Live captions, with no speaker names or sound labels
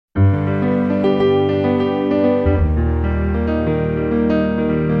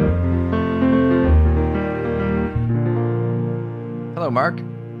Mark.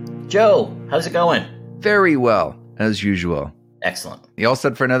 Joe, how's it going? Very well, as usual. Excellent. You all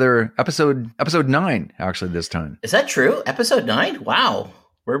set for another episode 9, actually, this time. Is that true? Episode 9? Wow.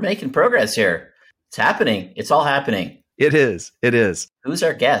 We're making progress here. It's happening. It's all happening. It is. Who's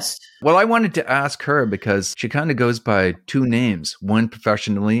our guest? Well, I wanted to ask her because she kind of goes by two names, one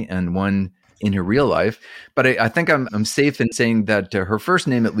professionally and one in her real life. But I think I'm safe in saying that her first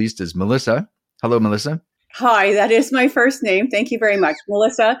name, at least, is Melissa. Hello, Melissa. Hi, that is my first name. Thank you very much,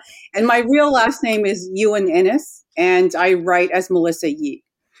 Melissa. And my real last name is Yuan-Innes, and I write as Melissa Yi.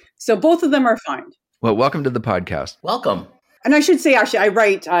 So both of them are fine. Well, welcome to the podcast. Welcome. And I should say, actually, I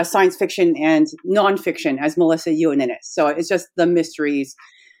write science fiction and nonfiction as Melissa Yuan-Innes. So it's just the mysteries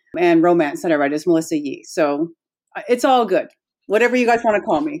and romance that I write as Melissa Yi. So it's all good. Whatever you guys want to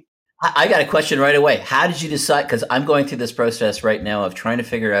call me. I got a question right away. How did you decide? Because I'm going through this process right now of trying to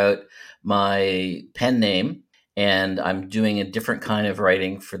figure out my pen name, and I'm doing a different kind of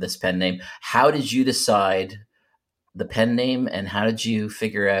writing for this pen name. How did you decide the pen name, and how did you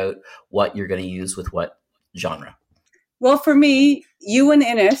figure out what you're going to use with what genre? Well, for me,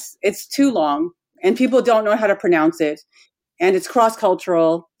 Yuan-Innes, it's too long, and people don't know how to pronounce it, and it's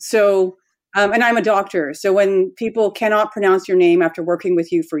cross-cultural. So, and I'm a doctor, so when people cannot pronounce your name after working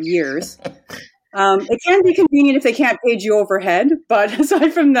with you for years, it can be convenient if they can't page you overhead, but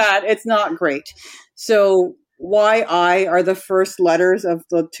aside from that, it's not great. So YI are the first letters of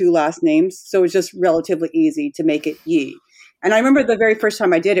the two last names, so it's just relatively easy to make it Yi. And I remember the very first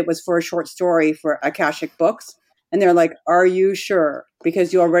time I did it was for a short story for Akashic Books, and they're like, "Are you sure?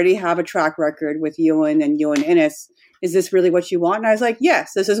 Because you already have a track record with Yuan and Yuan-Innes. Is this really what you want?" And I was like,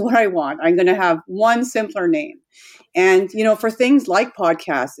 "Yes, this is what I want. I'm going to have one simpler name." And, for things like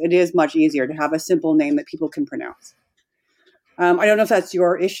podcasts, it is much easier to have a simple name that people can pronounce. I don't know if that's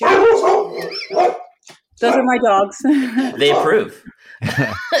your issue. Those are my dogs. They approve.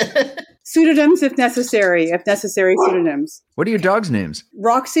 Pseudonyms if necessary pseudonyms. What are your dogs' names?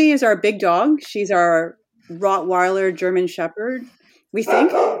 Roxy is our big dog. She's our Rottweiler German Shepherd, we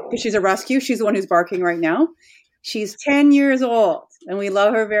think, because she's a rescue. She's the one who's barking right now. She's 10 years old, and we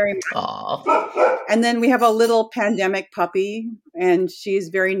love her very much. Aww. And then we have a little pandemic puppy, and she's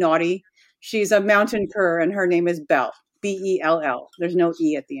very naughty. She's a mountain cur, and her name is Belle, Bell. There's no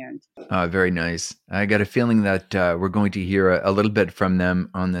E at the end. Very nice. I got a feeling that we're going to hear a little bit from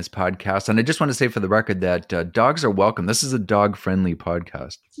them on this podcast. And I just want to say for the record that dogs are welcome. This is a dog-friendly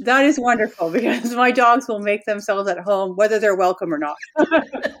podcast. That is wonderful, because my dogs will make themselves at home, whether they're welcome or not.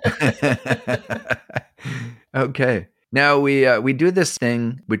 Okay. Now we do this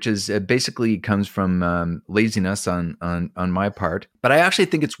thing, which is basically comes from laziness on my part, but I actually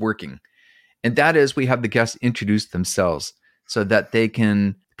think it's working. And that is, we have the guests introduce themselves so that they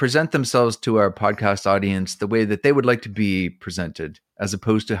can present themselves to our podcast audience the way that they would like to be presented, as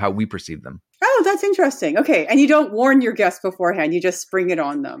opposed to how we perceive them. Oh, that's interesting. Okay. And you don't warn your guests beforehand. You just spring it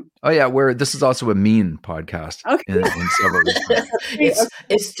on them. Oh, yeah. This is also a mean podcast. Okay. In several respects.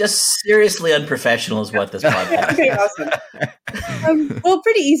 It's just seriously unprofessional is what this podcast is. Okay, awesome. Well,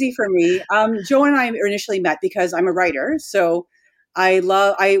 pretty easy for me. Joe and I initially met because I'm a writer. So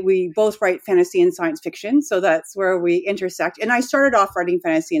we both write fantasy and science fiction. So that's where we intersect. And I started off writing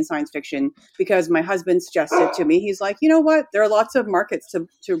fantasy and science fiction because my husband suggested to me, he's like, you know what? There are lots of markets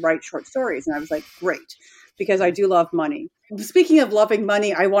to write short stories. And I was like, great, because I do love money. Speaking of loving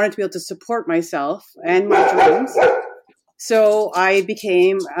money, I wanted to be able to support myself and my dreams. So I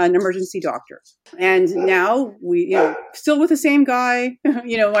became an emergency doctor. And now we, still with the same guy,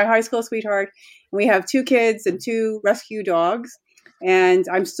 my high school sweetheart. We have 2 kids and 2 rescue dogs. And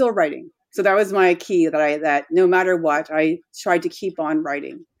I'm still writing. So that was my key, that no matter what, I tried to keep on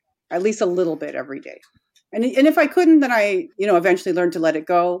writing at least a little bit every day. And if I couldn't, then I, eventually learned to let it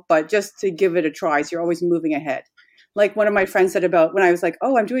go, but just to give it a try. So you're always moving ahead. Like one of my friends said about when I was like,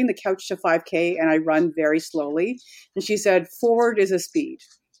 oh, I'm doing the couch to 5K and I run very slowly. And she said, forward is a speed.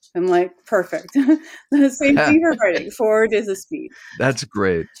 I'm like, perfect. The same thing for writing. Forward is a speed. That's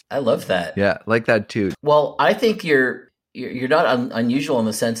great. I love that. Yeah, like that too. Well, I think you're not unusual in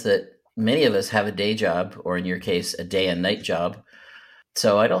the sense that many of us have a day job, or in your case, a day and night job.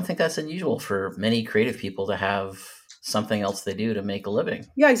 So I don't think that's unusual for many creative people to have something else they do to make a living.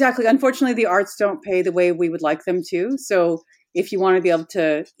 Yeah, exactly. Unfortunately, the arts don't pay the way we would like them to. So if you want to be able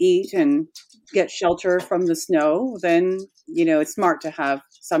to eat and get shelter from the snow, then, it's smart to have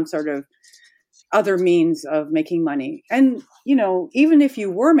some sort of other means of making money. And, even if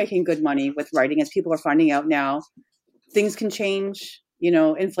you were making good money with writing, as people are finding out now, things can change,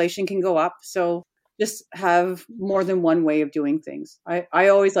 inflation can go up. So just have more than one way of doing things. I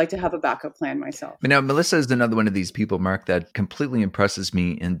always like to have a backup plan myself. But now, Melissa is another one of these people, Mark, that completely impresses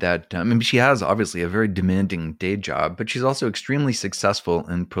me in that, she has obviously a very demanding day job, but she's also extremely successful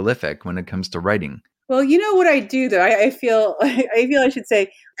and prolific when it comes to writing. Well, you know what I do though? I feel I should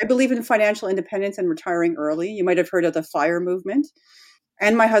say I believe in financial independence and retiring early. You might have heard of the FIRE movement.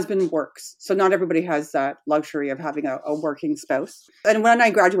 And my husband works. So not everybody has that luxury of having a working spouse. And when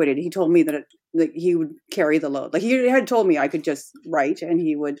I graduated, he told me that he would carry the load. Like he had told me I could just write and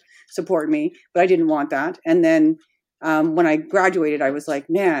he would support me, but I didn't want that. And then when I graduated, I was like,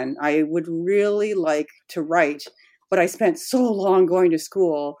 man, I would really like to write, but I spent so long going to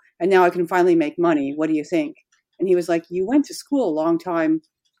school and now I can finally make money. What do you think? And he was like, you went to school a long time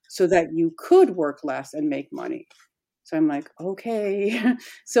so that you could work less and make money. So I'm like, okay.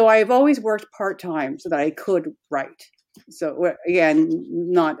 So I've always worked part-time so that I could write. So again,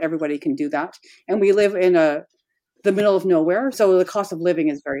 not everybody can do that. And we live in the middle of nowhere. So the cost of living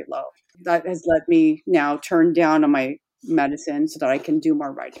is very low. That has let me now turn down on my medicine so that I can do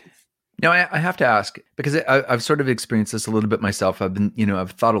more writing. Now, I have to ask, because I've sort of experienced this a little bit myself.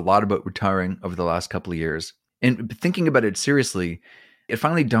 I've thought a lot about retiring over the last couple of years. And thinking about it seriously, it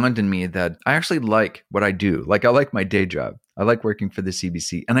finally dawned on me that I actually like what I do. Like, I like my day job. I like working for the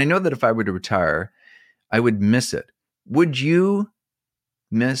CBC. And I know that if I were to retire, I would miss it. Would you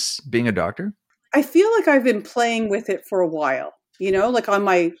miss being a doctor? I feel like I've been playing with it for a while. Like on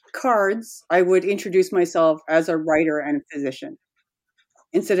my cards, I would introduce myself as a writer and physician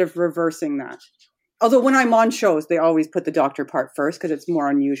instead of reversing that. Although when I'm on shows, they always put the doctor part first because it's more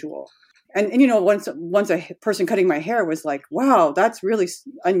unusual. And once a person cutting my hair was like, wow, that's really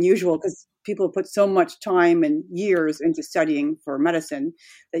unusual because people put so much time and years into studying for medicine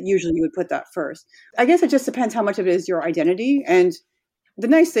that usually you would put that first. I guess it just depends how much of it is your identity. And the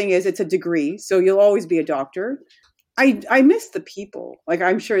nice thing is it's a degree, so you'll always be a doctor. I miss the people. Like,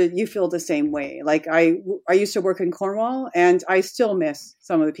 I'm sure you feel the same way. Like I used to work in Cornwall and I still miss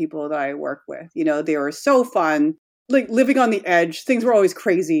some of the people that I work with. They were so fun. Like living on the edge, things were always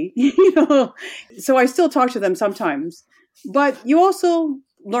crazy, So I still talk to them sometimes, but you also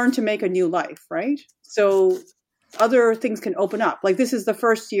learn to make a new life, right? So other things can open up. Like this is the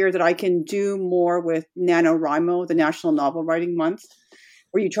first year that I can do more with NaNoWriMo, the National Novel Writing Month,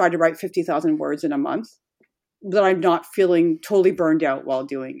 where you try to write 50,000 words in a month, that I'm not feeling totally burned out while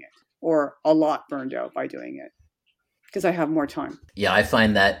doing it, or a lot burned out by doing it because I have more time. Yeah, I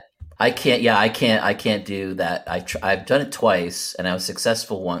find that I can't do that. I've done it twice and I was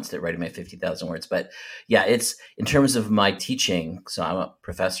successful once at writing my 50,000 words. But yeah, it's in terms of my teaching. So I'm a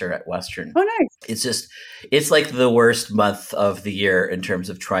professor at Western. Oh, nice. It's like the worst month of the year in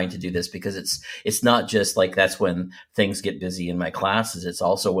terms of trying to do this because it's not just like that's when things get busy in my classes. It's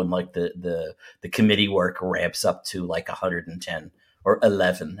also when like the committee work ramps up to like 110 or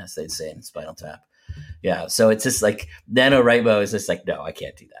 11, as they say in Spinal Tap. Yeah, so it's just like NaNoWriMo is just like, no, I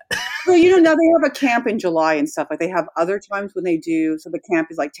can't do that. Well, now they have a camp in July and stuff. Like they have other times when they do. So the camp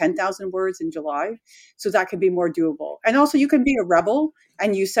is like 10,000 words in July. So that could be more doable. And also you can be a rebel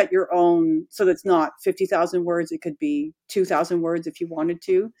and you set your own. So that's not 50,000 words. It could be 2,000 words if you wanted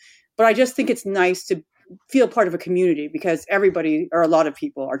to. But I just think it's nice to feel part of a community because everybody or a lot of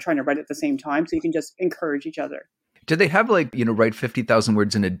people are trying to write at the same time. So you can just encourage each other. Do they have write 50,000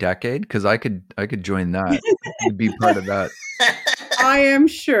 words in a decade? Because I could join that. I'd be part of that. I am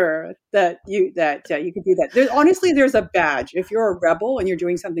sure that you could do that. There's a badge. If you're a rebel and you're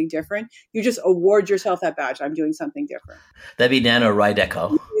doing something different, you just award yourself that badge. I'm doing something different. That'd be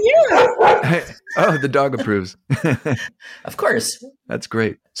NaNoWriMo. Yeah. Oh, the dog approves. Of course. That's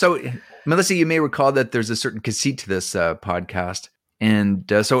great. So, Melissa, you may recall that there's a certain conceit to this podcast.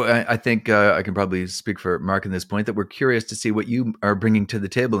 And so I think I can probably speak for Mark in this point that we're curious to see what you are bringing to the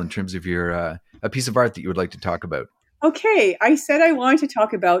table in terms of your a piece of art that you would like to talk about. Okay, I said I wanted to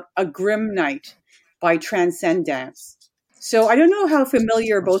talk about A Grimm Night by Transcen. So I don't know how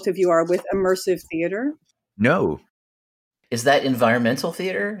familiar both of you are with immersive theater. No. Is that environmental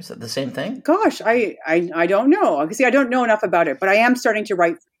theater? Is that the same thing? Gosh, I don't know. See, I don't know enough about it, but I am starting to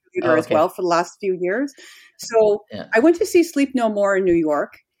write theater as well for the last few years. So yeah. I went to see Sleep No More in New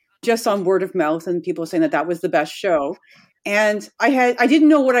York, just on word of mouth, and people saying that was the best show. And I didn't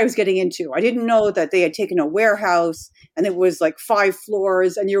know what I was getting into. I didn't know that they had taken a warehouse and it was like 5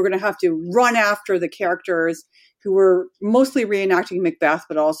 floors, and you were going to have to run after the characters who were mostly reenacting Macbeth,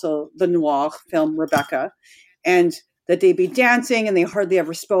 but also the noir film Rebecca, and that they'd be dancing and they hardly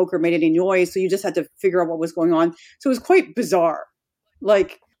ever spoke or made any noise. So you just had to figure out what was going on. So it was quite bizarre.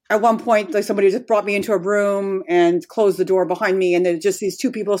 Like, at one point, like somebody just brought me into a room and closed the door behind me, and there's just these two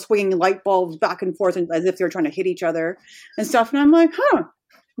people swinging light bulbs back and forth as if they were trying to hit each other and stuff. And I'm like,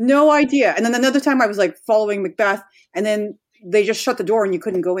 no idea. And then another time I was like following Macbeth, and then they just shut the door and you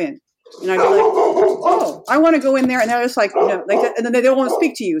couldn't go in. And I'd be like, oh, I want to go in there. And they're just like, no, like that. And then they don't want to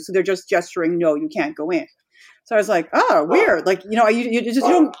speak to you. So they're just gesturing, no, you can't go in. So I was like, oh, weird. Like, you just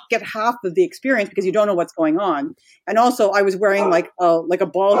don't get half of the experience because you don't know what's going on. And also I was wearing like a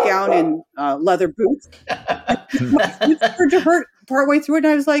ball gown and leather boots. My feet started to hurt partway through it.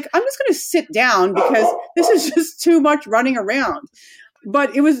 And I was like, I'm just going to sit down because this is just too much running around.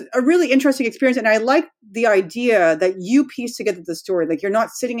 But it was a really interesting experience. And I like the idea that you piece together the story. Like, you're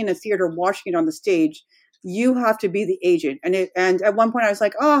not sitting in a theater watching it on the stage. You have to be the agent. And at one point I was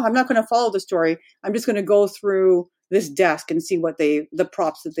like, oh, I'm not going to follow the story. I'm just going to go through this desk and see what the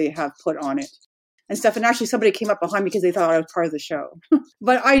props that they have put on it and stuff. And actually somebody came up behind me because they thought I was part of the show.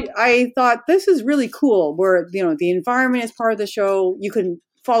 But I thought this is really cool where, the environment is part of the show. You can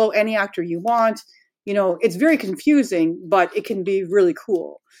follow any actor you want. It's very confusing, but it can be really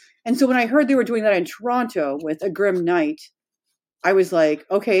cool. And so when I heard they were doing that in Toronto with A Grimm Night, I was like,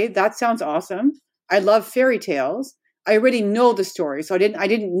 okay, that sounds awesome. I love fairy tales. I already know the story. So I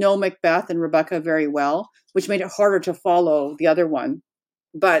didn't know Macbeth and Rebecca very well, which made it harder to follow the other one.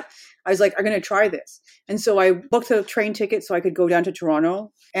 But I was like, I'm going to try this. And so I booked a train ticket so I could go down to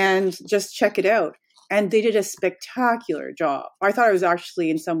Toronto and just check it out. And they did a spectacular job. I thought it was actually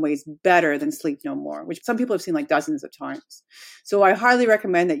in some ways better than Sleep No More, which some people have seen like dozens of times. So I highly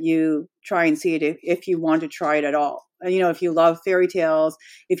recommend that you try and see it if you want to try it at all. And, if you love fairy tales,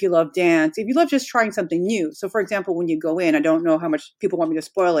 if you love dance, if you love just trying something new. So for example, when you go in, I don't know how much people want me to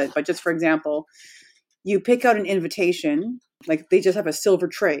spoil it, but just for example, you pick out an invitation, like they just have a silver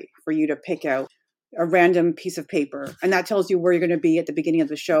tray for you to pick out a random piece of paper. And that tells you where you're going to be at the beginning of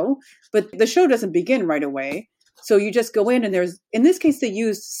the show. But the show doesn't begin right away. So you just go in and in this case, they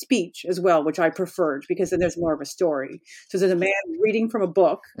use speech as well, which I preferred because then there's more of a story. So there's a man reading from a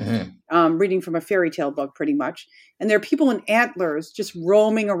book, reading from a fairy tale book pretty much. And there are people in antlers just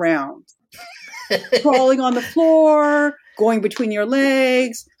roaming around, crawling on the floor, going between your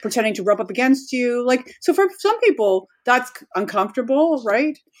legs, pretending to rub up against you. So for some people, that's uncomfortable,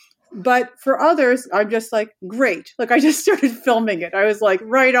 right? But for others, I'm just like, great. I just started filming it. I was like,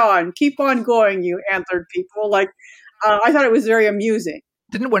 right on, keep on going, you antlered people. I thought it was very amusing.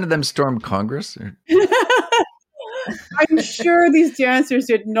 Didn't one of them storm Congress? I'm sure these dancers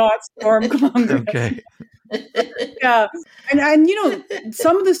did not storm Congress. Okay. Yeah. And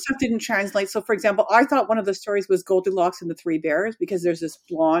some of the stuff didn't translate. So for example, I thought one of the stories was Goldilocks and the Three Bears because there's this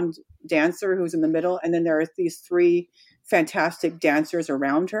blonde dancer who's in the middle. And then there are these three fantastic dancers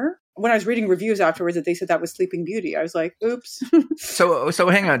around her. When I was reading reviews afterwards, that they said that was Sleeping Beauty. I was like, oops. So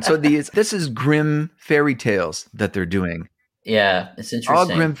hang on. So this is Grimm fairy tales that they're doing. Yeah, it's interesting. All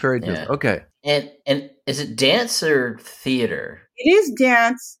Grimm fairy tales. Yeah. Okay. And is it dance or theater? It is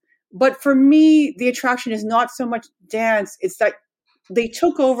dance, but for me, the attraction is not so much dance. It's that they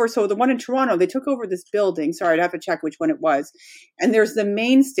took over. So the one in Toronto, they took over this building. Sorry, I'd have to check which one it was. And there's the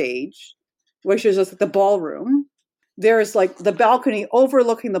main stage, which is just the ballroom. There's the balcony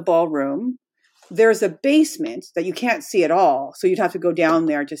overlooking the ballroom. There's a basement that you can't see at all. So you'd have to go down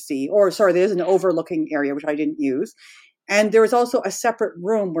there to see. There's an overlooking area, which I didn't use. And there was also a separate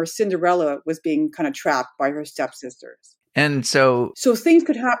room where Cinderella was being kind of trapped by her stepsisters. And so things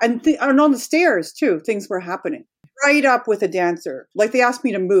could happen. And on the stairs, too, things were happening. Right up with a dancer. They asked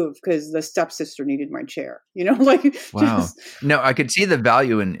me to move because the stepsister needed my chair. Wow. No, I could see the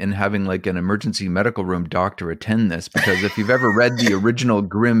value in having an emergency medical room doctor attend this, because if you've ever read the original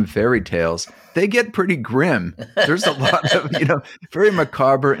Grimm fairy tales, they get pretty grim. There's a lot of, very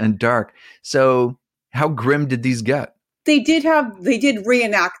macabre and dark. So how grim did these get? They did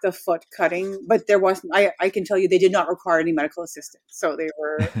reenact the foot cutting, but there wasn't, I can tell you, they did not require any medical assistance. So it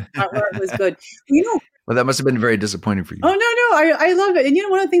was good. Well, that must have been very disappointing for you. Oh, no, I love it. And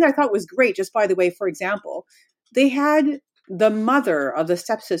one of the things I thought was great, just by the way, for example, they had the mother of the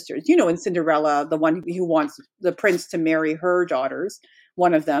stepsisters, in Cinderella, the one who wants the prince to marry her daughters,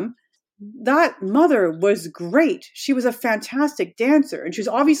 one of them. That mother was great. She was a fantastic dancer, and she was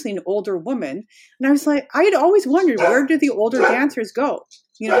obviously an older woman. And I was like, I had always wondered, where do the older dancers go?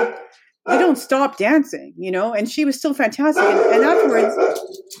 They don't stop dancing, and she was still fantastic. And afterwards,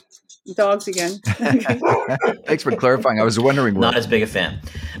 dogs again. Thanks for clarifying. I was wondering. Not as big a fan.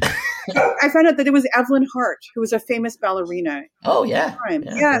 I found out that it was Evelyn Hart, who was a famous ballerina. Oh, yeah.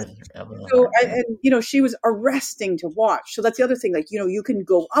 Yeah. So, and she was arresting to watch. So that's the other thing. You can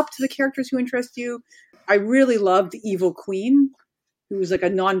go up to the characters who interest you. I really loved the evil queen, who was like a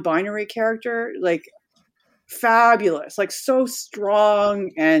non-binary character, like fabulous, like so strong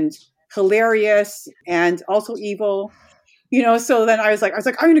and hilarious and also evil. So then I was like,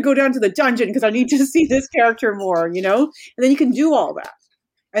 I'm going to go down to the dungeon because I need to see this character more, and then you can do all that.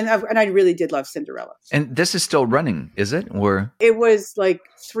 And I really did love Cinderella. And this is still running, is it? Or it was like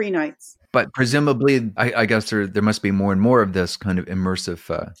 3 nights. But presumably, I guess there must be more and more of this kind of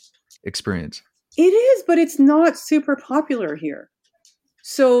immersive experience. It is, but it's not super popular here.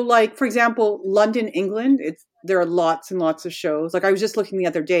 So, like, for example, London, England, there are lots and lots of shows. Like, I was just looking the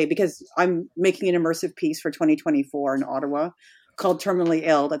other day because I'm making an immersive piece for 2024 in Ottawa called Terminally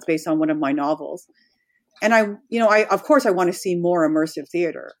Ill. That's based on one of my novels. And I of course, I want to see more immersive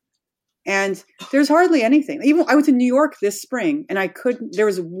theater. And there's hardly anything. Even I was in New York this spring, and there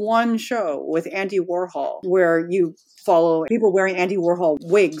was one show with Andy Warhol where you follow people wearing Andy Warhol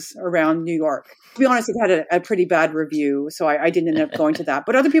wigs around New York. To be honest, it had a pretty bad review, so I didn't end up going to that.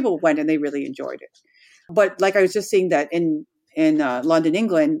 But other people went, and they really enjoyed it. But like I was just seeing that in London,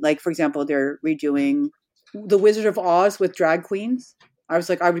 England, like, for example, they're redoing The Wizard of Oz with drag queens. I was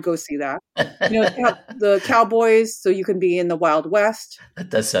like, I would go see that. They have the cowboys, so you can be in the Wild West. That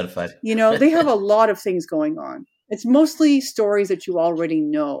does sound fun. They have a lot of things going on. It's mostly stories that you already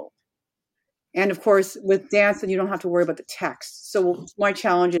know. And of course, with dance, then you don't have to worry about the text. So my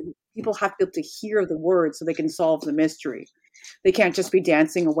challenge is people have to be able to hear the words so they can solve the mystery. They can't just be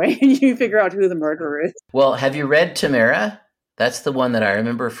dancing away and you figure out who the murderer is. Well, have you read Tamara? That's the one that I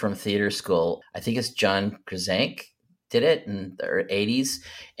remember from theater school. I think it's John Krasank did it in the 80s.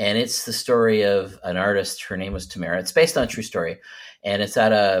 And it's the story of an artist. Her name was Tamara. It's based on a true story. And it's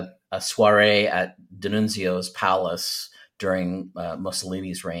at a soiree at D'Annunzio's palace during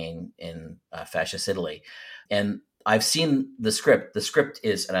Mussolini's reign in fascist Italy. And I've seen the script. The script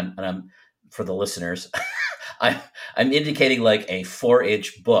is, and I'm for the listeners, I'm indicating like a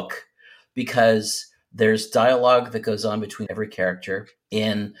 4-inch book because there's dialogue that goes on between every character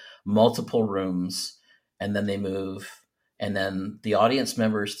in multiple rooms, and then they move. And then the audience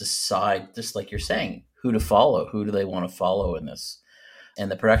members decide, just like you're saying, who to follow. Who do they want to follow in this?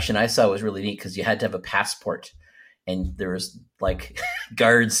 And the production I saw was really neat because you had to have a passport. And there was like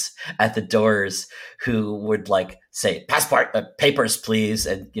guards at the doors who would like say, passport, papers, please.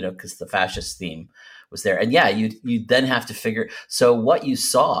 And, because the fascist theme was there. And yeah, you then have to figure. So what you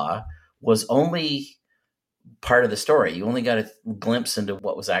saw was only part of the story. You only got a glimpse into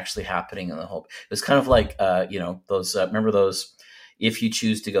what was actually happening in the whole. It was kind of like, those, remember those, if you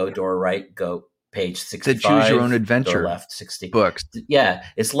choose to go door right, go page 65. The choose your own adventure left 60 books. Yeah.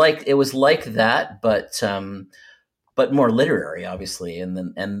 It was like that, but more literary, obviously.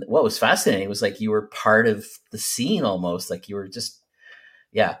 And what was fascinating was like, you were part of the scene almost, like you were just,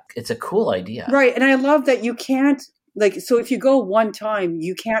 yeah, it's a cool idea. Right. And I love that you can't, so if you go one time,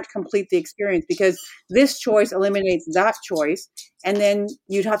 you can't complete the experience because this choice eliminates that choice. And then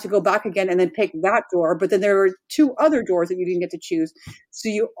you'd have to go back again and then pick that door. But then there are 2 other doors that you didn't get to choose.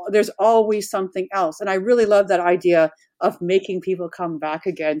 So there's always something else. And I really love that idea of making people come back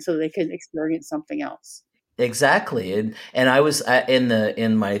again so they can experience something else. Exactly. And I was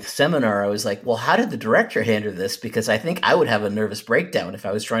in my seminar, I was like, well, how did the director handle this? Because I think I would have a nervous breakdown if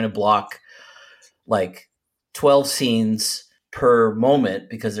I was trying to block like 12 scenes per moment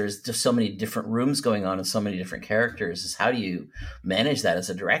because there's just so many different rooms going on and so many different characters. Is how do you manage that as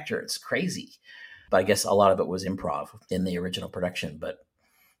a director? It's crazy. But I guess a lot of it was improv in the original production, but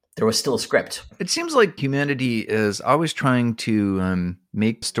there was still a script. It seems like humanity is always trying to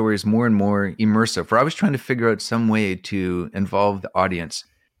make stories more and more immersive. We're always trying to figure out some way to involve the audience.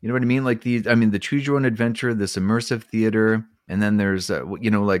 You know what I mean? Like the choose your own adventure, this immersive theater. And then there's,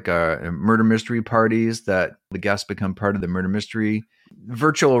 murder mystery parties that the guests become part of the murder mystery.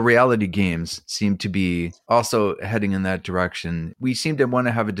 Virtual reality games seem to be also heading in that direction. We seem to want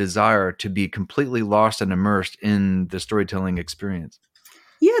to have a desire to be completely lost and immersed in the storytelling experience.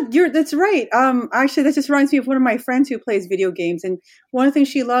 Yeah, that's right. Actually, that just reminds me of one of my friends who plays video games. And one of the things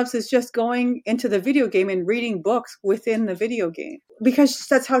she loves is just going into the video game and reading books within the video game because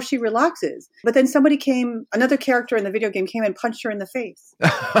that's how she relaxes. But then another character in the video game came and punched her in the face.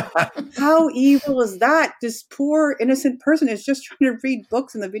 How evil is that? This poor innocent person is just trying to read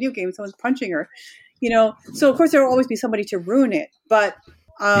books in the video game. Someone's punching her, So of course there will always be somebody to ruin it. But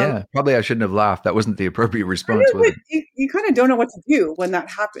yeah, probably I shouldn't have laughed. That wasn't the appropriate response. You kind of don't know what to do when that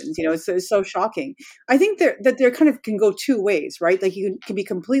happens. It's so shocking. I think that there kind of can go 2 ways, right? Like you can be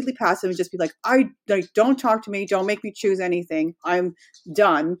completely passive and just be like, don't talk to me. Don't make me choose anything. I'm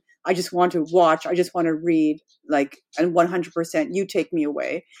done. I just want to watch. I just want to read, and 100% you take me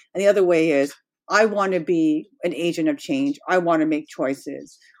away. And the other way is I want to be an agent of change. I want to make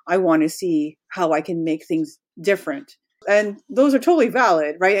choices. I want to see how I can make things different. And those are totally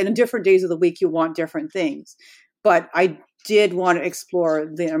valid, right? And in different days of the week, you want different things. But I did want to explore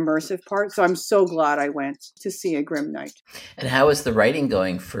the immersive part. So I'm so glad I went to see A Grimm Night. And how is the writing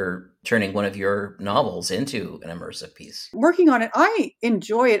going for turning one of your novels into an immersive piece? Working on it, I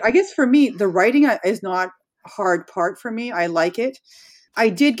enjoy it. I guess for me, the writing is not a hard part for me. I like it. I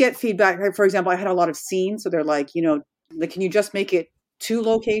did get feedback. For example, I had a lot of scenes. So they're like, can you just make it 2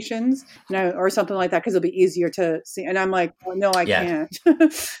 locations or something like that? Because it'll be easier to see. And I'm like, oh, no, I can't.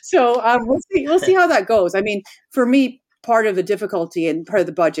 So we'll see how that goes. I mean, for me, part of the difficulty and part of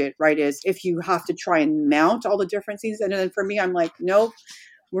the budget, right, is if you have to try and mount all the different scenes. And then for me, I'm like, nope,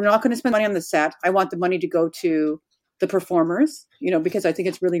 we're not going to spend money on the set. I want the money to go to the performers, because I think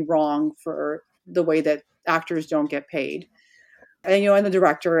it's really wrong for the way that actors don't get paid. And the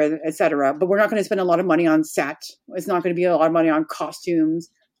director, et cetera. But we're not going to spend a lot of money on set. It's not going to be a lot of money on costumes.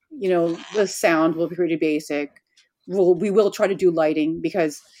 The sound will be pretty basic. We will try to do lighting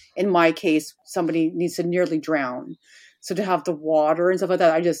because in my case, somebody needs to nearly drown. So to have the water and stuff like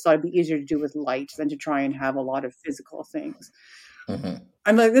that, I just thought it'd be easier to do with light than to try and have a lot of physical things. Mm-hmm.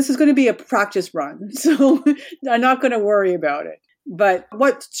 I'm like, this is going to be a practice run. So I'm not going to worry about it. But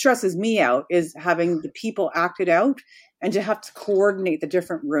what stresses me out is having the people acted out and to have to coordinate the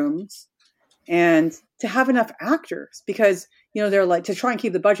different rooms and to have enough actors because, they're like, to try and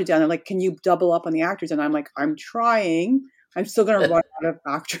keep the budget down. They're like, can you double up on the actors? And I'm like, I'm trying. I'm still going to run out of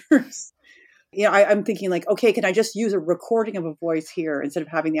actors. I'm thinking like, okay, can I just use a recording of a voice here instead of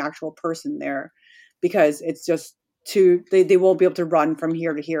having the actual person there? Because it's just they won't be able to run from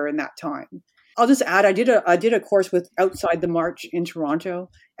here to here in that time. I'll just add, I did a course with Outside the March in Toronto,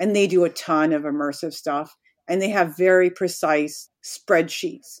 and they do a ton of immersive stuff. And they have very precise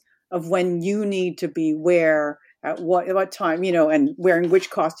spreadsheets of when you need to be where, at what time, and wearing which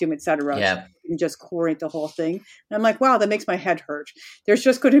costume, et cetera. Yeah. So you can just coordinate the whole thing. And I'm like, wow, that makes my head hurt. There's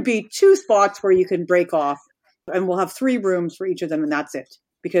just going to be 2 spots where you can break off. And we'll have 3 rooms for each of them, and that's it.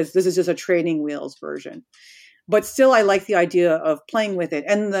 Because this is just a training wheels version. But still, I like the idea of playing with it.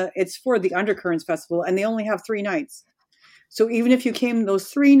 And it's for the Undercurrents Festival, and they only have 3 nights. So even if you came those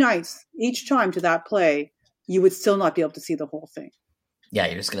 3 nights each time to that play, you would still not be able to see the whole thing. Yeah,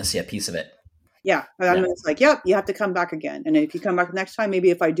 you're just going to see a piece of it. Yeah. And I'm just like, yep, you have to come back again. And if you come back next time, maybe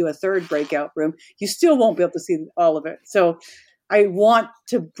if I do a 3rd breakout room, you still won't be able to see all of it. So I want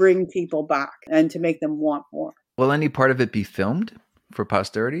to bring people back and to make them want more. Will any part of it be filmed for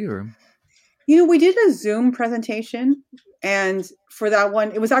posterity or? We did a Zoom presentation, and for that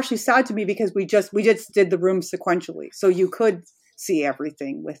one, it was actually sad to me because we just did the room sequentially. So you could see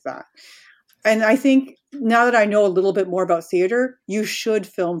everything with that. And I think now that I know a little bit more about theater, you should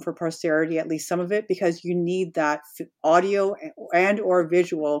film for posterity, at least some of it, because you need that audio and or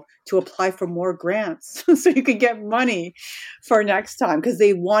visual to apply for more grants so you can get money for next time because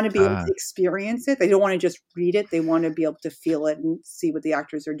they want to be able to experience it. They don't want to just read it. They want to be able to feel it and see what the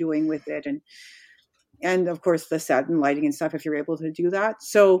actors are doing with it. And of course, the set and lighting and stuff, if you're able to do that.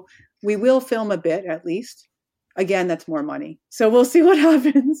 So we will film a bit, at least. Again, that's more money. So we'll see what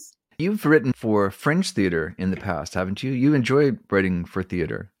happens. You've written for Fringe Theater in the past, haven't you? You enjoy writing for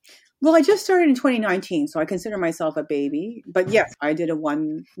theater. Well, I just started in 2019, so I consider myself a baby. But yes, I did a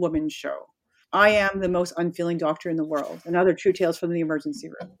 1-woman show. I am the most unfeeling doctor in the world. And other true tales from the emergency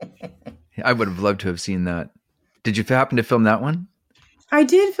room. I would have loved to have seen that. Did you happen to film that one? I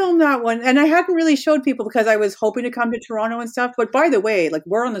did film that one. And I hadn't really showed people because I was hoping to come to Toronto and stuff. But by the way, like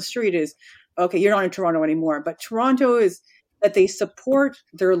Word on the Street is, okay, you're not in Toronto anymore. But Toronto is that they support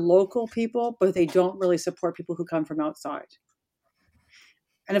their local people, but they don't really support people who come from outside.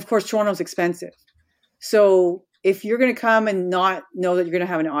 And of course, Toronto's expensive. So if you're going to come and not know that you're going to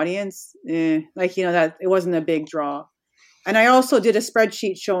have an audience, that it wasn't a big draw. And I also did a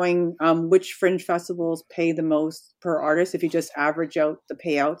spreadsheet showing which fringe festivals pay the most per artist. If you just average out the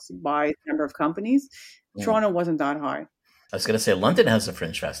payouts by number of companies, Toronto wasn't that high. I was going to say London has a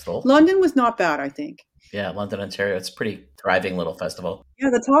fringe festival. London was not bad, I think. Yeah, London, Ontario. It's a pretty thriving little festival. Yeah,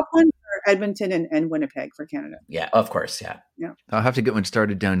 the top ones are Edmonton and Winnipeg for Canada. Yeah, of course. Yeah. I'll have to get one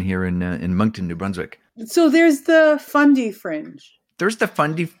started down here in Moncton, New Brunswick. So there's the Fundy Fringe. There's the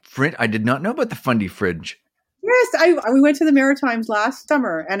Fundy Fringe. I did not know about the Fundy Fringe. Yes, we went to the Maritimes last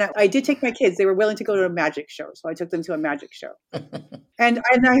summer, and I did take my kids. They were willing to go to a magic show, so I took them to a magic show. and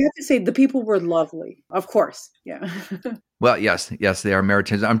I have to say, the people were lovely. Of course, yeah. Well, yes, they are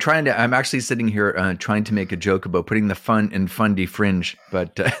Maritimes. I'm actually sitting here trying to make a joke about putting the fun in Fundy Fringe,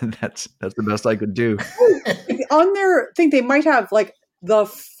 but that's the best I could do. On their thing, they might have like the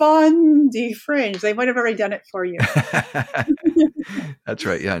Fundy Fringe. They might have already done it for you. That's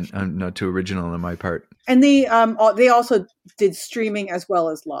right. Yeah, I'm not too original on my part. And they also did streaming as well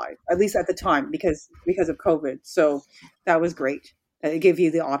as live, at least at the time, because of COVID. So that was great. It gave you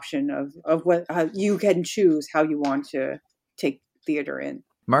the option of what you can choose how you want to take theater in.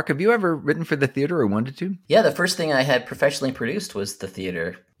 Mark, have you ever written for the theater or wanted to? Yeah, the first thing I had professionally produced was the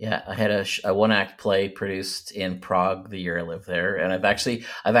theater. Yeah, I had a one-act play produced in Prague the year I lived there, and I've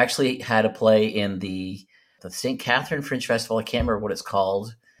actually had a play in the St. Catherine Fringe Festival. I can't remember what it's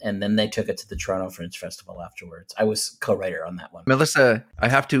called. And then they took it to the Toronto Fringe Festival afterwards. I was co-writer on that one. Melissa, I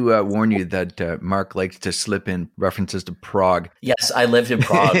have to warn you that Mark likes to slip in references to Prague. Yes, I lived in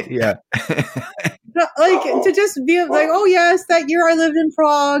Prague. Yeah. Like to just be like, oh yes, that year I lived in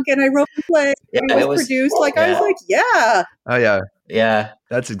Prague and I wrote the play. Yeah, it was produced. Like I was like, yeah. Oh yeah. Yeah.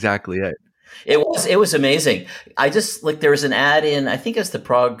 That's exactly it. It was amazing. I just there was an ad in, I think it's the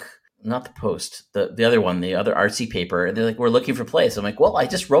Prague, not the Post, the other one, the other artsy paper. And they're like, we're looking for plays. I'm like, well, I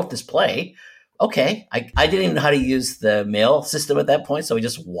just wrote this play. Okay. I didn't even know how to use the mail system at that point. So we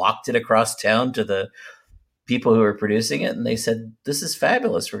just walked it across town to the people who were producing it. And they said, this is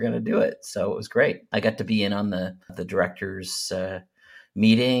fabulous. We're going to do it. So it was great. I got to be in on the director's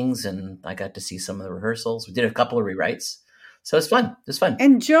meetings, and I got to see some of the rehearsals. We did a couple of rewrites. So it's fun. It's fun.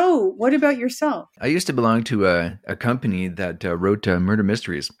 And Joe, what about yourself? I used to belong to a company that wrote murder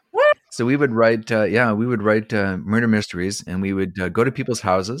mysteries. What? So we would write, murder mysteries, and we would go to people's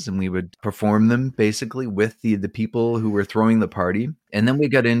houses and we would perform them basically with the people who were throwing the party. And then we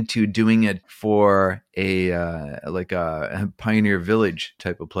got into doing it for a pioneer village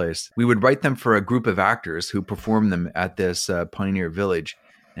type of place. We would write them for a group of actors who performed them at this pioneer village.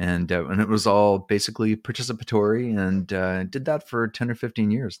 And it was all basically participatory, and did that for 10 or 15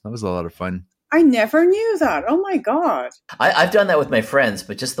 years. That was a lot of fun. I never knew that. Oh my God. I've done that with my friends,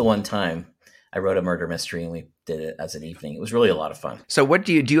 but just the one time I wrote a murder mystery and we did it as an evening. It was really a lot of fun. So what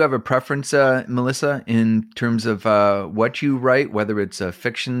do you have a preference, Melissa, in terms of what you write, whether it's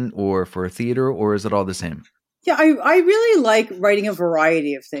fiction or for theater, or is it all the same? Yeah, I really like writing a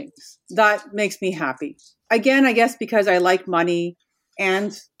variety of things. That makes me happy. Again, I guess because I like money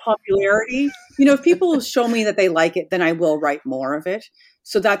and popularity. If people show me that they like it, then I will write more of it.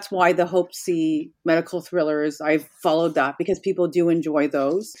 So that's why the Hope C medical thrillers, I've followed that because people do enjoy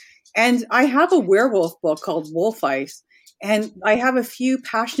those. And I have a werewolf book called Wolf Ice. And I have a few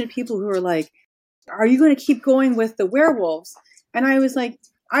passionate people who are like, are you going to keep going with the werewolves? And I was like,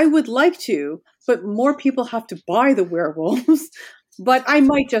 I would like to, but more people have to buy the werewolves. But I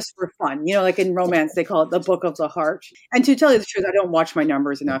might just for fun, like in romance, they call it the book of the heart. And to tell you the truth, I don't watch my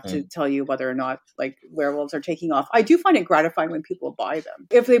numbers enough to tell you whether or not like werewolves are taking off. I do find it gratifying when people buy them.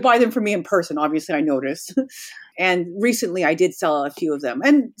 If they buy them for me in person, obviously I notice. And recently I did sell a few of them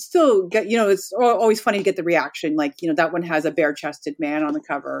and still get, it's always funny to get the reaction. Like, that one has a bare chested man on the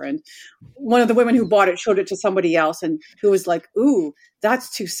cover. And one of the women who bought it showed it to somebody else and who was like, ooh,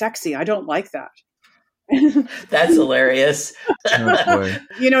 that's too sexy. I don't like that. That's hilarious.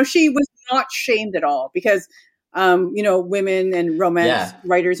 Oh, she was not shamed at all because, women and romance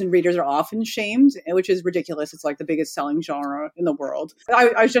writers and readers are often shamed, which is ridiculous. It's like the biggest selling genre in the world.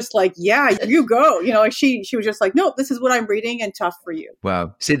 I was just like, yeah, you go. She was just like, no, this is what I'm reading and tough for you.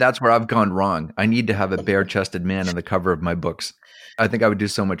 Wow. See, that's where I've gone wrong. I need to have a bare-chested man on the cover of my books. I think I would do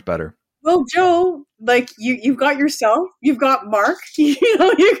so much better. Well, Joe, like you've got yourself, you've got Mark, you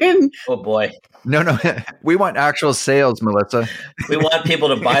can. Oh boy. No. We want actual sales, Melissa. We want people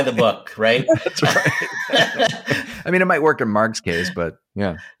to buy the book, right? That's right. I mean, it might work in Mark's case, but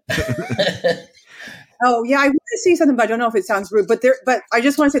yeah. Oh yeah, I want to say something, but I don't know if it sounds rude. But I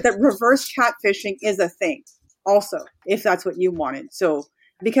just want to say that reverse catfishing is a thing, also, if that's what you wanted. So.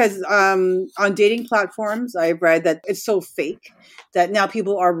 Because on dating platforms, I've read that it's so fake that now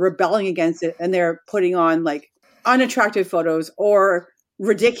people are rebelling against it and they're putting on like unattractive photos or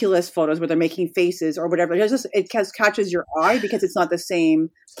ridiculous photos where they're making faces or whatever. It catches your eye because it's not the same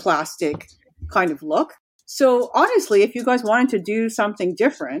plastic kind of look. So honestly, if you guys wanted to do something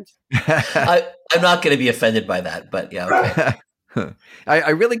different. I'm not going to be offended by that, but yeah. Okay. I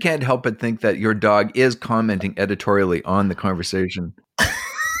really can't help but think that your dog is commenting editorially on the conversation.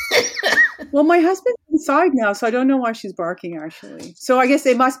 Well, my husband's inside now, so I don't know why she's barking, actually. So I guess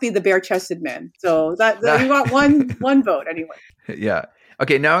they must be the bare-chested men. So that you got one vote anyway. Yeah.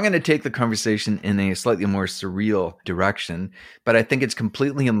 Okay, now I'm going to take the conversation in a slightly more surreal direction, but I think it's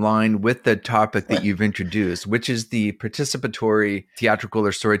completely in line with the topic that you've introduced, which is the participatory theatrical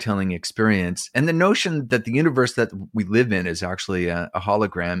or storytelling experience, and the notion that the universe that we live in is actually a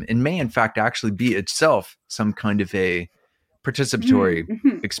hologram and may, in fact, actually be itself some kind of a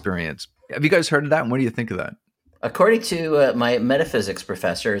participatory experience. Have you guys heard of that? And what do you think of that? According to my metaphysics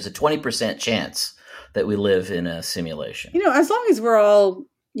professor, it's a 20% chance that we live in a simulation. As long as we're all,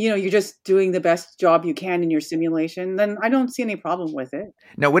 you're just doing the best job you can in your simulation, then I don't see any problem with it.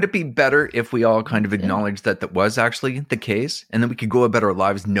 Now, would it be better if we all kind of acknowledged that was actually the case, and then we could go about our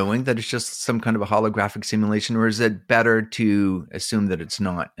lives knowing that it's just some kind of a holographic simulation, or is it better to assume that it's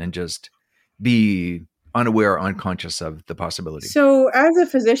not and just be unaware or unconscious of the possibility? So as a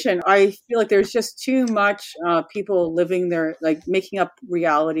physician, I feel like there's just too much people living their, making up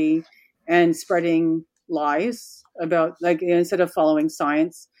reality and spreading lies about, instead of following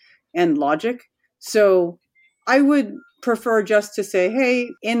science and logic. So I would prefer just to say, hey,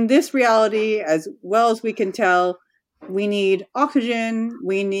 in this reality, as well as we can tell, we need oxygen,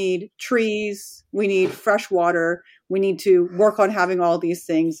 we need trees, we need fresh water, we need to work on having all these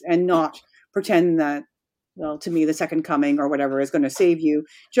things and not pretend that, well, to me, the second coming or whatever is going to save you.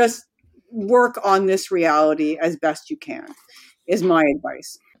 Just work on this reality as best you can, is my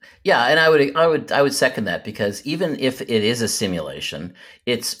advice. Yeah, and I would second that, because even if it is a simulation,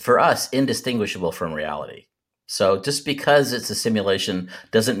 it's for us indistinguishable from reality. So just because it's a simulation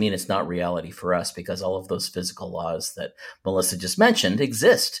doesn't mean it's not reality for us, because all of those physical laws that Melissa just mentioned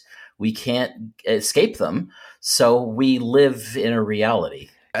exist. We can't escape them. So we live in a reality.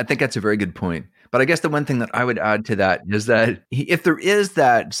 I think that's a very good point. But I guess the one thing that I would add to that is that if there is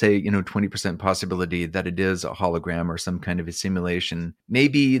that, say, 20% possibility that it is a hologram or some kind of a simulation,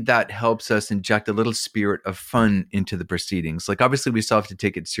 maybe that helps us inject a little spirit of fun into the proceedings. Like, obviously, we still have to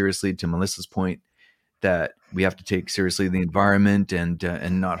take it seriously, to Melissa's point, that we have to take seriously the environment and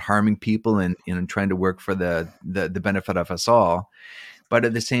not harming people and trying to work for the benefit of us all. But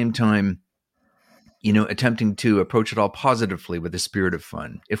at the same time, attempting to approach it all positively with a spirit of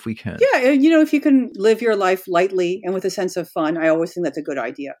fun, if we can. Yeah, if you can live your life lightly and with a sense of fun, I always think that's a good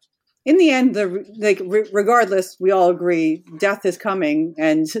idea. In the end, regardless, we all agree death is coming,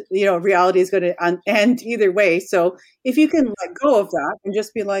 and reality is going to end either way. So if you can let go of that and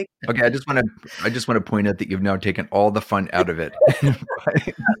just be like, okay, I just want to point out that you've now taken all the fun out of it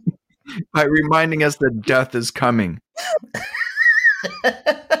by reminding us that death is coming.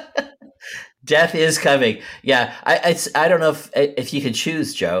 Death is coming. Yeah, I don't know if you can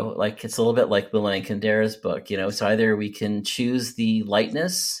choose, Joe. Like, it's a little bit like Milan Kundera's book. It's either we can choose the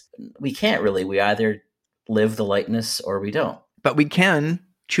lightness. We can't really. We either live the lightness or we don't. But we can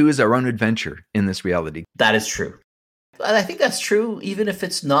choose our own adventure in this reality. That is true. And I think that's true even if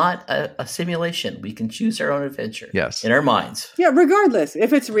it's not a simulation. We can choose our own adventure. Yes. In our minds. Yeah, regardless.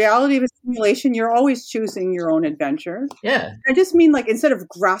 If it's reality of a simulation, you're always choosing your own adventure. Yeah. I just mean, instead of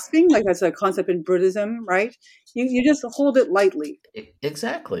grasping, that's a concept in Buddhism, right? You just hold it lightly.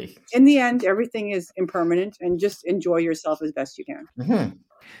 Exactly. In the end, everything is impermanent, and just enjoy yourself as best you can. Mm-hmm.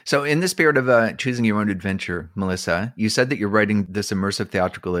 So in the spirit of choosing your own adventure, Melissa, you said that you're writing this immersive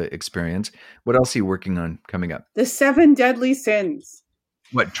theatrical experience. What else are you working on coming up? The 7 Deadly Sins.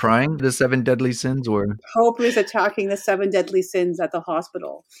 What, trying the 7 deadly sins, or? Hope is attacking the 7 deadly sins at the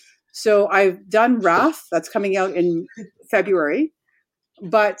hospital. So I've done Wrath. That's coming out in February.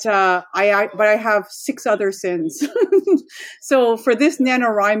 But I have 6 other sins. So for this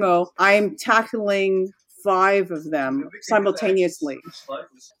NaNoWriMo, I'm tackling 5 of them simultaneously.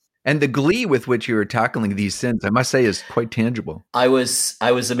 And the glee with which you're tackling these sins, I must say, is quite tangible. I was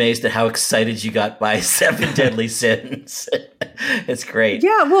amazed at how excited you got by 7 deadly sins. It's great.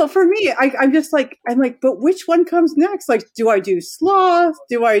 Yeah, well, for me, I'm like, but which one comes next? Do I do sloth?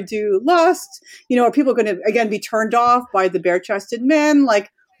 Do I do lust? Are people going to, again, be turned off by the bare-chested men?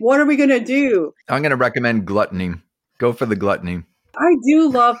 What are we going to do? I'm going to recommend gluttony. Go for the gluttony. I do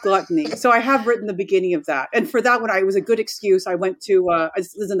love gluttony. So I have written the beginning of that. And for that one, it was a good excuse. I went to,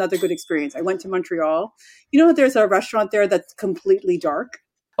 this is another good experience. I went to Montreal. There's a restaurant there that's completely dark.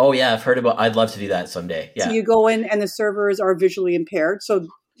 Oh, yeah. I've heard about, I'd love to do that someday. Yeah. So you go in and the servers are visually impaired. So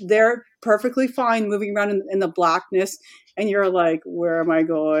they're perfectly fine moving around in the blackness. And you're like, where am I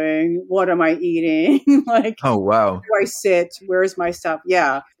going? What am I eating? Oh, wow. Where do I sit? Where's my stuff?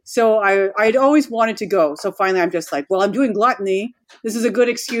 Yeah. So I'd always wanted to go. So finally, I'm just like, well, I'm doing gluttony. This is a good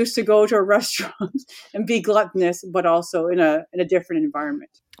excuse to go to a restaurant and be gluttonous, but also in a different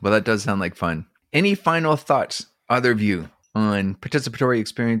environment. Well, that does sound like fun. Any final thoughts, either of you, on participatory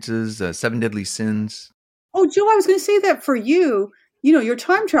experiences, 7 deadly sins? Oh, Joe, I was going to say that for you, your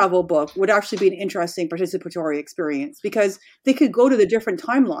time travel book would actually be an interesting participatory experience, because they could go to the different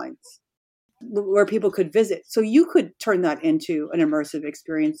timelines where people could visit. So you could turn that into an immersive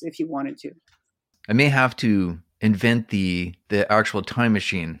experience if you wanted to. I may have to invent the actual time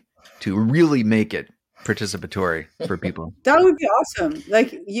machine to really make it participatory for people. That would be awesome.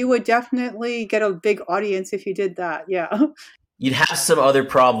 Like, you would definitely get a big audience if you did that. Yeah. You'd have some other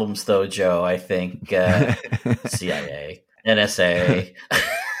problems, though, Joe. I think CIA, NSA.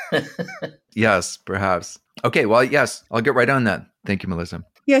 Yes, perhaps. Okay, well, yes, I'll get right on that. Thank you, Melissa.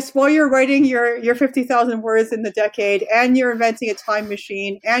 Yes, while you're writing your 50,000 words in the decade, and you're inventing a time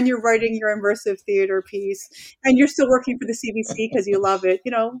machine, and you're writing your immersive theater piece, and you're still working for the CBC because you love it,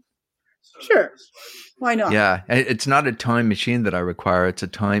 sure. Why not? Yeah, it's not a time machine that I require. It's a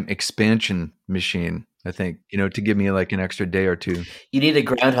time expansion machine, I think, to give me like an extra day or two. You need a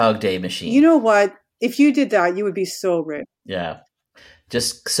Groundhog Day machine. You know what? If you did that, you would be so rich. Yeah.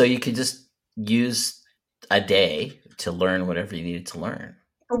 Just so you could just use a day to learn whatever you needed to learn.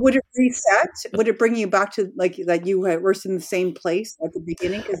 Or would it reset? Would it bring you back to like that you were in the same place at the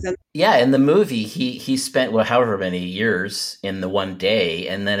beginning? Yeah, in the movie, he spent however many years in the one day,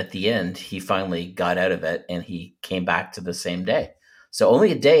 and then at the end, he finally got out of it, and he came back to the same day. So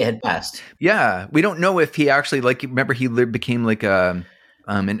only a day had passed. Yeah, we don't know if he actually remember he became like an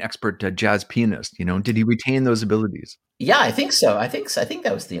expert jazz pianist. Did he retain those abilities? Yeah, I think so. I think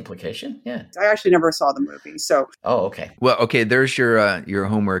that was the implication. Yeah. I actually never saw the movie, so. Oh, okay. Well, okay. There's your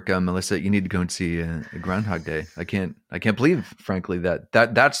homework, Melissa. You need to go and see Groundhog Day. I can't believe, frankly,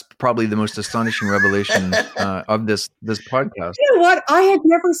 that's probably the most astonishing revelation of this podcast. You know what? I had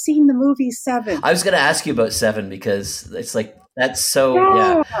never seen the movie Seven. I was going to ask you about Seven because it's like that's so.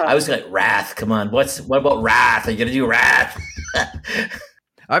 Yeah. I was going to Wrath. Come on. What about Wrath? Are you going to do Wrath?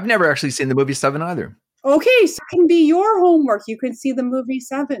 I've never actually seen the movie Seven either. Okay, so it can be your homework. You can see the movie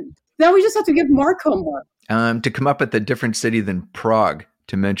Seven. Now we just have to give Mark homework. To come up with a different city than Prague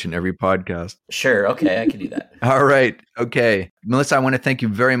to mention every podcast. Sure. Okay, I can do that. All right. Okay. Melissa, I want to thank you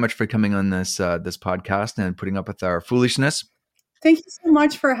very much for coming on this podcast and putting up with our foolishness. Thank you so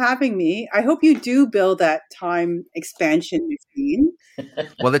much for having me. I hope you do build that time expansion machine.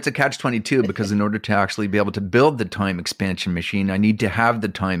 Well, it's a catch-22 because in order to actually be able to build the time expansion machine, I need to have the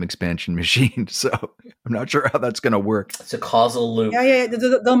time expansion machine. So I'm not sure how that's going to work. It's a causal loop. Yeah.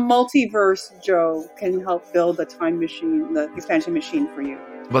 The multiverse, Joe, can help build the time machine, the expansion machine for you.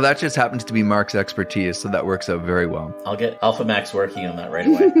 Well, that just happens to be Mark's expertise, so that works out very well. I'll get Alpha Max working on that right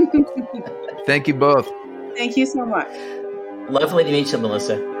away. Thank you both. Thank you so much. Lovely to meet you,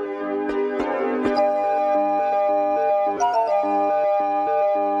 Melissa.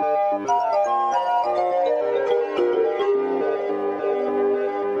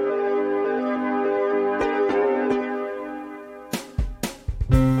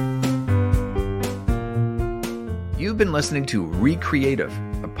 You've been listening to Recreative,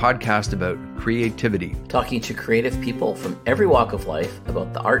 a podcast about creativity. Talking to creative people from every walk of life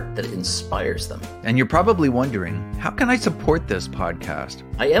about the art that inspires them. And you're probably wondering, how can I support this podcast?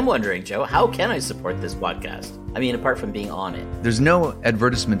 I am wondering, Joe, how can I support this podcast? I mean, apart from being on it. There's no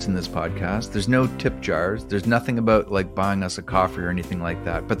advertisements in this podcast. There's no tip jars. There's nothing about like buying us a coffee or anything like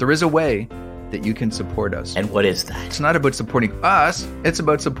that. But there is a way that you can support us. And what is that? It's not about supporting us. It's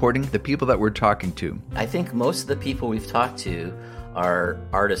about supporting the people that we're talking to. I think most of the people we've talked to are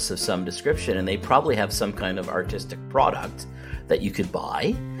artists of some description, and they probably have some kind of artistic product that you could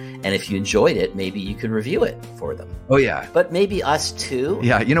buy. And if you enjoyed it, maybe you could review it for them. Oh, yeah. But maybe us too.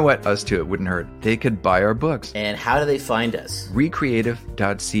 Yeah, you know what? Us too. It wouldn't hurt. They could buy our books. And how do they find us?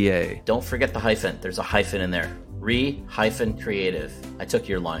 Recreative.ca. Don't forget the hyphen. There's a hyphen in there. Re-creative. I took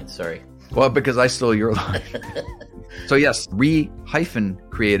your line. Sorry. Well, because I stole your line. So yes,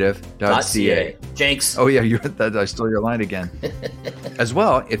 re-creative.ca. Jinx. Oh yeah, I stole your line again. As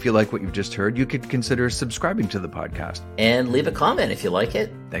well, if you like what you've just heard, you could consider subscribing to the podcast. And leave a comment if you like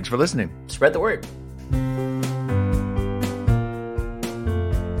it. Thanks for listening. Spread the word.